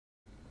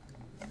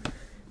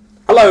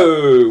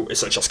Hello,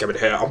 it's Just Gamer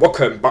here, and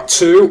welcome back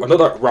to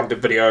another random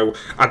video.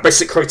 And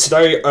basically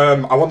today,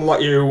 I want to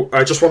let you,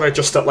 just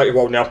let you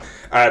all know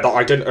that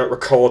I didn't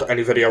record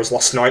any videos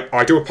last night.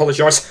 I do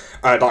apologise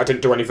that I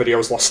didn't do any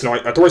videos last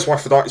night. The reason why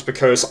for that is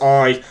because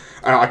I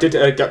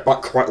did get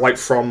back quite late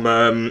from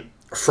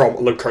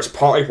Luca's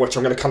party, which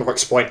I'm going to kind of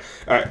explain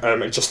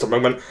in just a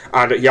moment.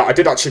 And yeah, I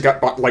did actually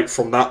get back late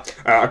from that.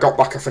 I got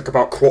back, I think,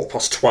 about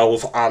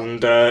 12:15,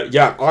 and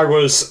yeah, I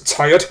was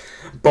tired.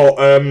 But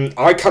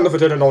I kind of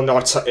did an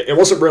all-nighter. It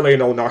wasn't really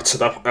an all-nighter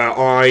though.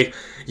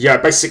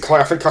 Basically,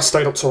 I think I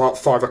stayed up till about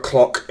 5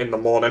 o'clock in the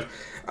morning,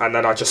 and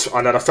then I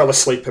fell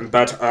asleep in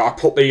bed. I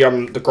put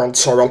the Grand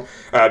Tour on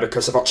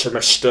because I've actually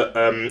missed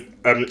I've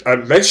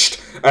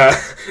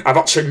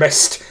actually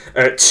missed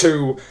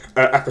two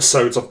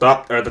episodes of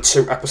that. The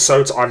two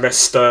episodes I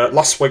missed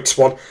last week's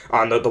one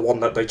and the one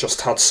that they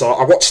just had. So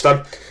I watched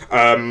them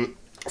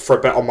for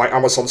a bit on my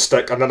Amazon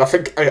stick, and then I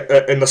think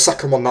in the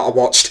second one that I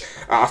watched,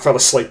 I fell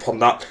asleep on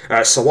that.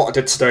 So what I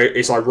did today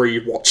is I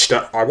re-watched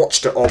it. I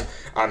watched it all,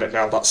 and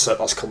now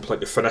that's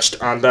completely finished.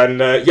 And then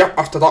yeah,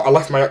 after that I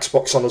left my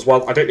Xbox on as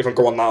well. I didn't even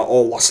go on that at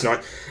all last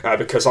night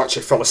because I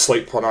actually fell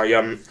asleep when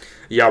when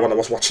I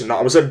was watching that.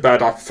 I was in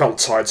bed, I felt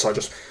tired, so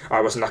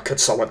I was knackered,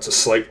 so I went to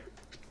sleep.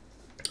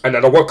 And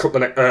then I woke up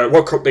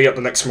the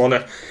next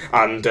morning,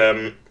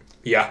 and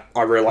yeah,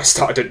 I realised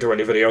that I didn't do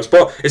any videos,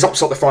 but it's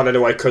absolutely fine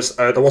anyway, because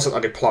there wasn't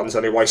any plans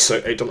anyway, so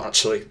it didn't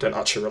actually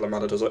really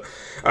matter, does it?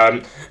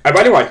 But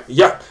anyway,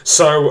 yeah,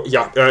 so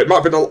yeah, it might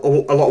have been a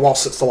little while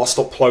since the last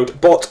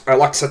upload, but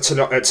like I said,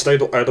 today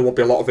there will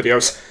be a lot of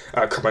videos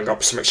coming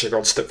up, so make sure you go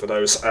and stick for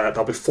those.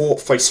 There'll be 4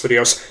 face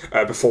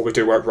videos before we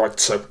do right,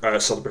 so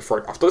there'll be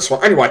 3 after this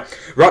one. Anyway,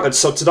 right then,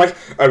 so today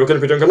we're going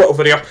to be doing a little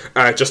video,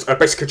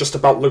 basically just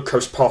about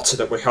Luca's party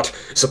that we had.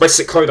 So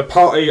basically, the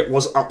party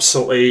was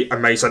absolutely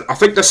amazing. I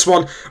think this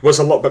one was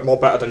a little bit more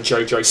better than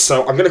JJ's,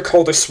 so I'm going to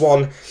call this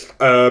one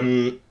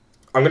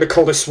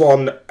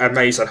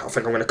amazing. I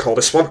think I'm going to call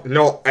this one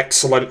not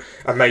excellent,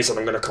 amazing.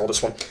 I'm going to call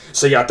this one.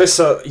 So yeah,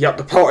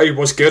 the party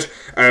was good.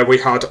 We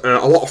had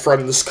a lot of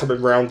friends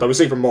coming round. There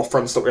was even more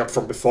friends that we had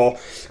from before.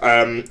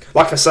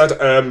 Like I said,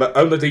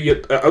 only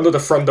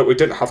the friend that we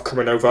didn't have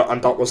coming over,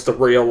 and that was the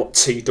real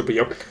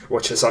TW,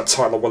 which is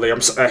Tyler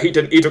Williams. He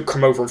didn't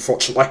come over,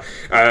 unfortunately.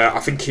 I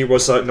think he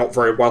was not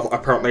very well.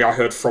 Apparently, I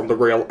heard from the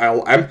real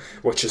LM,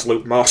 which is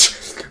Luke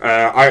Marsh.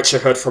 I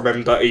actually heard from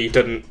him that he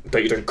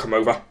didn't come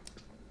over.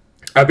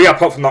 But yeah,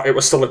 apart from that, it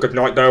was still a good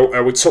night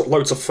though. We took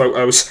loads of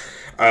photos,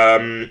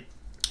 and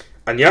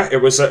yeah,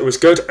 it was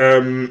good.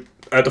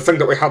 The thing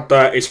that we had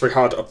there is we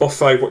had a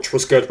buffet, which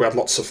was good. We had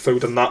lots of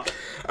food and that.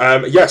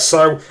 Yeah,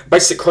 so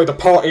basically the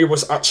party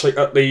was actually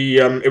at the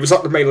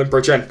the Malin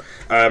Bridge Inn.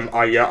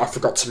 I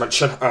forgot to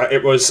mention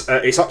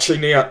it's actually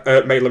near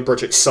Malin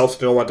Bridge itself.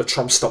 You know where the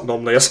tram stop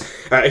normally is.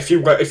 If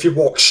you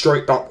walk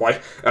straight that way,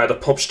 the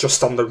pub's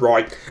just on the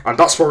right, and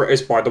that's where it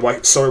is, by the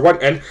way. So we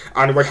went in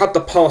and we had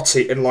the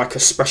party in like a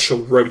special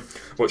room,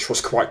 which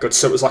was quite good.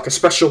 So it was like a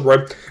special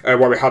room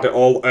where we had it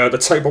all. The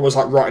table was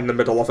like right in the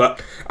middle of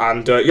it,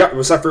 and yeah, it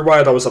was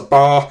everywhere. There was a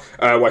bar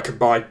where you could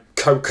buy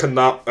Coke and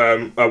that,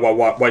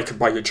 where you could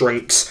buy your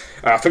drinks.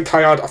 I think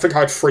I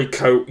had free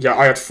Coke. Yeah,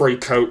 I had free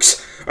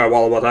Cokes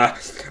while I was there.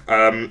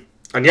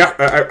 And yeah,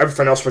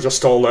 everything else was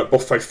just all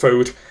buffet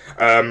food.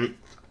 And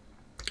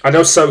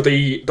also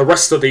the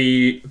rest of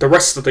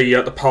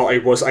the party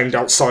was aimed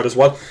outside as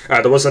well.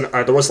 There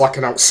was like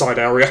an outside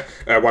area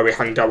where we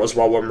hanged out as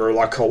well when we were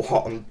like all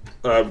hot and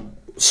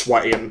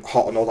sweaty and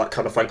hot and all that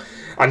kind of thing.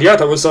 And yeah,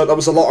 there was a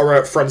lot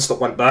of friends that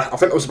went there. I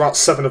think there was about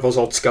 7 of us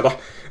all together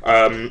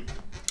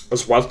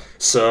as well.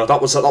 So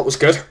that was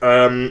good.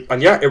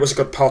 And yeah, it was a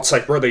good party.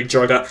 Really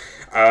enjoyed it.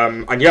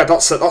 And yeah,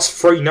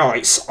 that's 3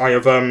 nights I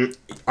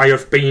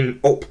have been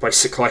up,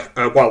 basically.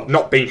 Well,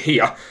 not been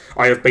here.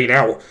 I have been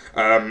out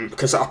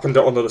because it happened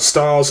at Under the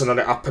Stars, and then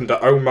it happened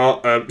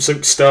at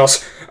Zook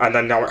Stars, and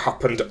then now it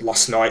happened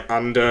last night.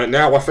 And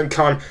now I think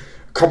I'm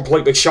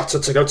completely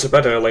shattered to go to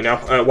bed early now.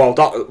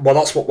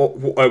 That's what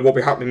will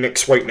be happening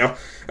next week now,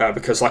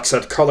 because like I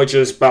said, college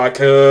is back.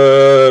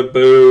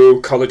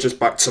 Boo! College is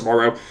back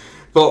tomorrow.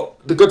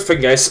 But the good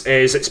thing is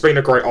it's been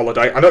a great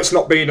holiday. I know it's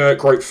not been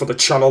great for the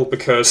channel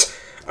because,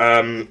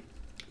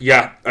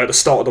 yeah, at the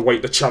start of the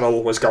week the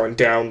channel was going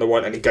down. There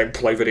weren't any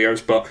gameplay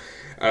videos, but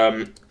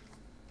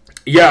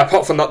yeah,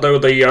 apart from that though,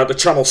 the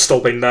channel's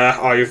still been there.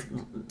 I've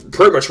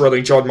pretty much really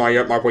enjoyed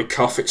my week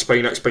off. It's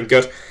been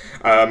good,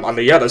 and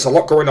yeah, there's a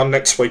lot going on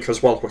next week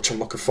as well, which I'm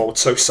looking forward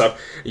to. So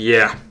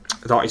yeah,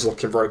 that is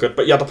looking very good.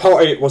 But yeah, the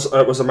party was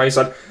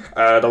amazing.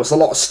 There was a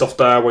lot of stuff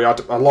there. We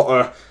had a lot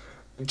of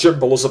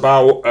gimballs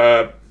about.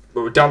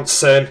 We were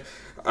dancing.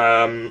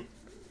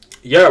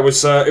 Yeah, it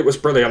was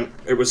brilliant.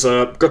 It was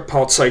a good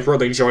party.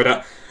 Really enjoyed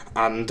it.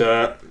 And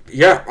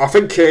yeah, I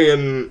think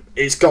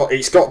it's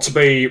got to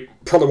be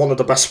probably one of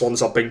the best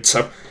ones I've been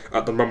to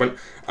at the moment.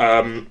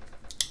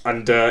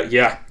 And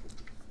yeah,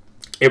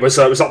 it was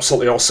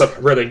absolutely awesome.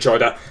 Really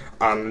enjoyed it.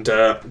 And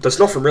there's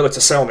nothing really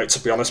to say on it,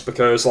 to be honest,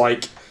 because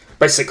like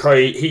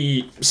basically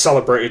he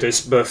celebrated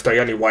his birthday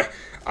anyway,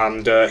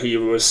 and he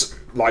was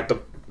like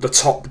the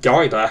top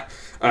guy there.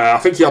 I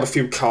think he had a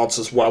few cards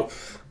as well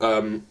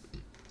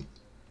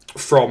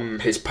from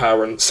his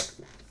parents.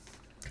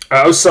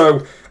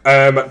 Also,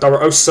 there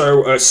were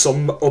also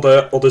some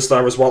others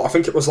there as well. I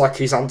think it was like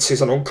his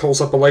aunties and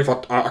uncles, I believe. I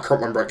can't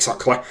remember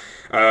exactly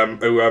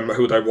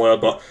who they were,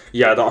 but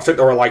yeah, I think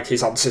they were like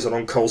his aunties and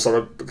uncles. There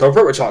were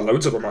pretty much like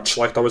loads of them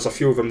actually. There was a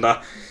few of them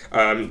there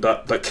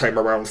that came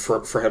around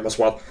for him as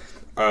well.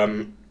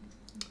 And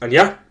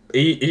yeah,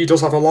 he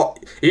does have a lot.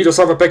 He does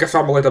have a bigger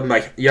family than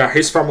me. Yeah,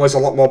 his family's a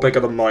lot more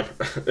bigger than mine.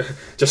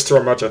 Just to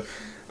imagine.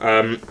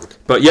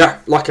 But yeah,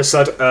 like I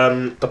said,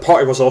 the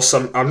party was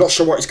awesome. I'm not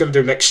sure what he's going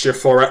to do next year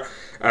for it.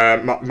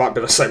 Might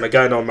be the same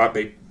again, or might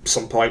be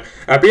some point.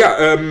 But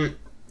yeah,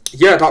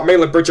 yeah, that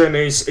Maitland Bridge Inn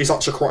is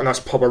actually quite a nice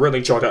pub. I really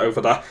enjoyed it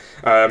over there.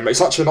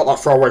 It's actually not that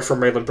far away from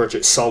Maitland Bridge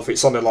itself.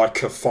 It's only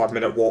like a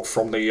 5-minute walk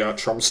from the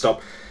tram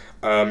stop.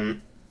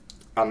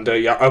 And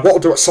yeah, what I'll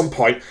do at some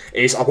point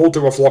is I will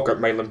do a vlog at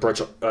Maitland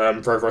Bridge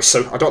very, very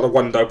soon. I don't know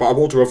when though, but I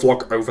will do a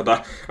vlog over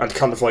there and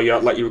kind of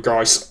let you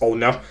guys all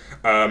know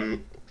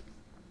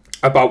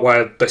about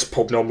where this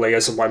pub normally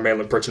is and where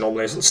Maitland Bridge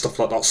normally is and stuff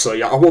like that. So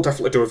yeah, I will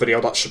definitely do a video.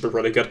 That should be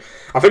really good.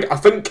 I think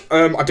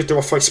I did do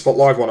a Facebook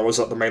Live when I was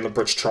at the Maitland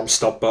Bridge tram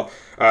stop, but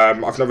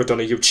I've never done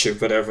a YouTube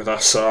video over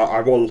there. So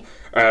I will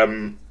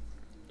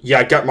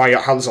yeah, get my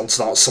hands onto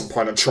that at some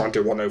point and try and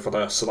do one over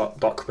there. So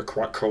that could be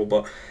quite cool.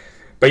 But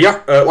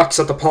yeah, like I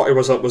said, the party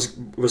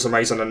was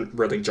amazing and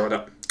really enjoyed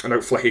it. And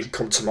hopefully he can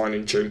come to mine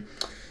in June.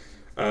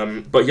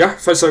 But yeah,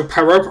 Fezzo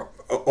Pero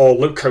or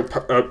Luca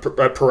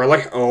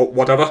Pirelli or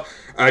whatever.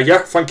 Yeah,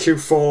 thank you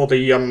for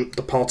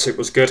the party. It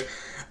was good.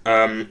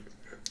 And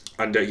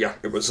yeah,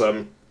 it was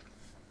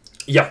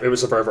yeah, it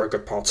was a very, very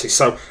good party.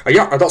 So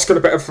yeah, that's going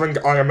to be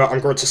everything I'm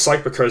going to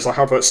say, because I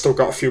have still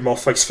got a few more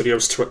face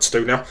videos to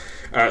do now.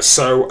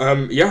 So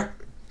yeah,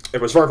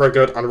 it was very, very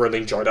good and I really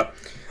enjoyed it.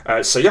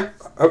 So yeah,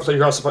 hopefully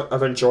you guys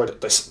have enjoyed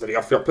this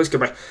video. Please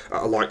give me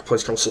a like,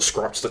 please come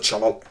subscribe to the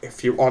channel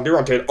if you are new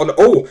around here. And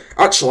oh,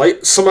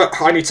 actually, something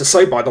I need to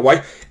say, by the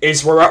way,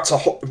 is we are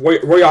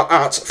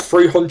at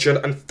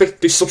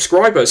 350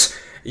 subscribers.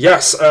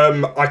 Yes,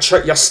 I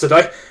checked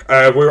yesterday,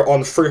 we were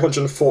on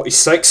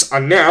 346,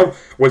 and now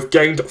we've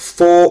gained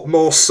 4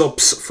 more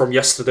subs from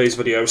yesterday's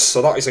videos,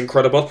 so that is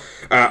incredible.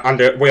 And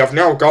we have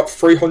now got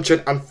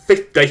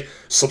 350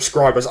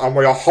 subscribers, and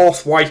we are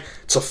halfway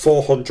to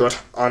 400,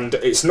 and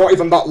it's not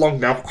even that long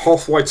now,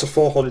 halfway to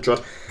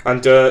 400,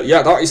 and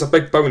yeah, that is a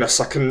big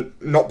bonus. I can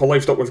not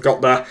believe that we've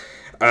got there.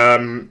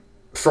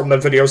 From the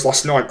videos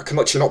last night, I can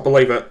literally not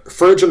believe it.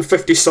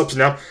 350 subs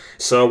now,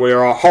 so we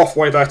are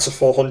halfway there to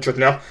 400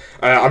 now.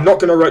 I'm not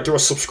going to do a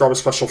subscriber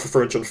special for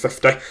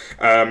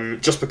 350,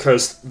 just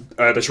because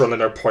there's really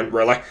no point,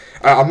 really.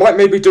 I might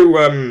maybe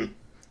do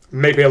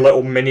maybe a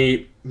little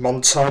mini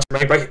montage,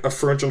 maybe, of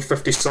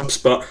 350 subs,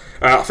 but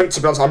I think, to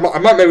be honest, I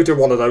might maybe do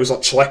one of those,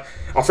 actually.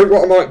 I think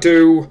what I might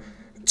do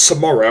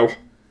tomorrow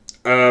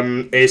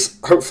is,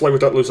 hopefully we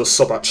don't lose a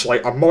sub,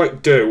 actually, I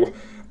might do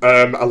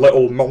a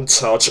little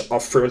montage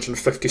of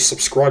 350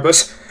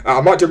 subscribers. I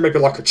might do maybe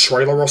like a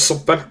trailer or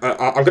something.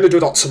 I'm going to do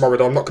that tomorrow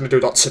though, I'm not going to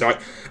do that tonight.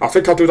 I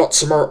think I'll do that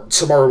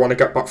tomorrow when I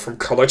get back from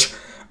college.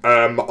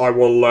 I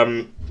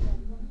will,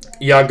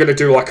 yeah, I'm going to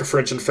do like a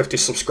 350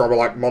 subscriber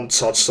like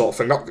montage sort of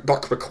thing.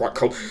 That could be quite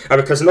cool.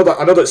 Because I know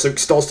that Zook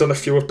Star's done a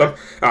few of them.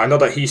 I know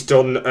that he's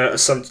done a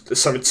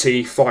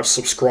 75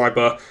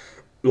 subscriber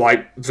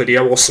like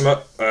video or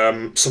something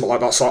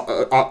like that.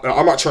 So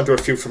I might try and do a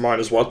few for mine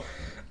as well.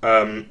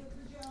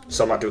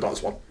 So I might do that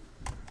as well.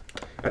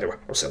 Anyway,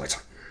 I'll see you later.